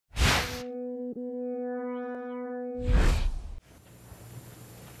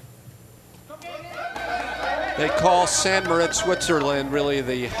They call St. Moritz, Switzerland, really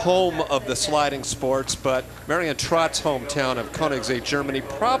the home of the sliding sports, but Marion Trott's hometown of Königssee, Germany,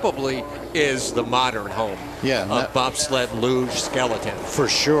 probably is the modern home of bobsled luge skeleton. For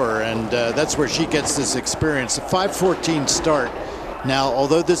sure, and that's where she gets this experience. A 5:14 start. Now,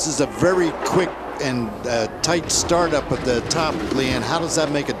 although this is a very quick and tight start up at the top, Leanne, how does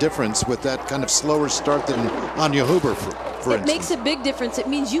that make a difference with that kind of slower start than Anja Huber, for instance? It makes a big difference. It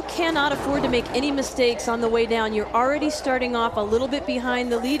means you cannot afford to make any mistakes on the way down. You're already starting off a little bit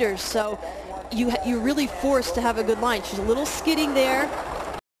behind the leaders, so you're really forced to have a good line. She's a little skidding there.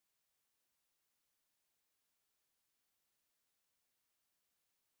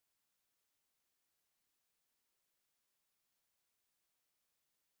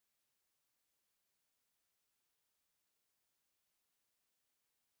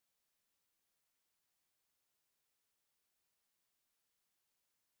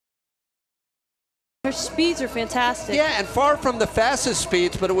 Her speeds are fantastic. Yeah, and far from the fastest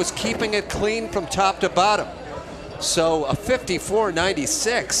speeds, but it was keeping it clean from top to bottom. So a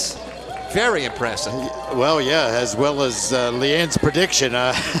 54.96, very impressive. Well, yeah, as well as Leanne's prediction.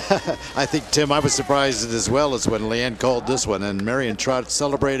 I think, Tim, I was surprised as well as when Leanne called this one, and Marion Trott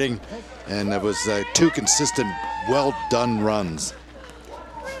celebrating, and it was two consistent, well-done runs.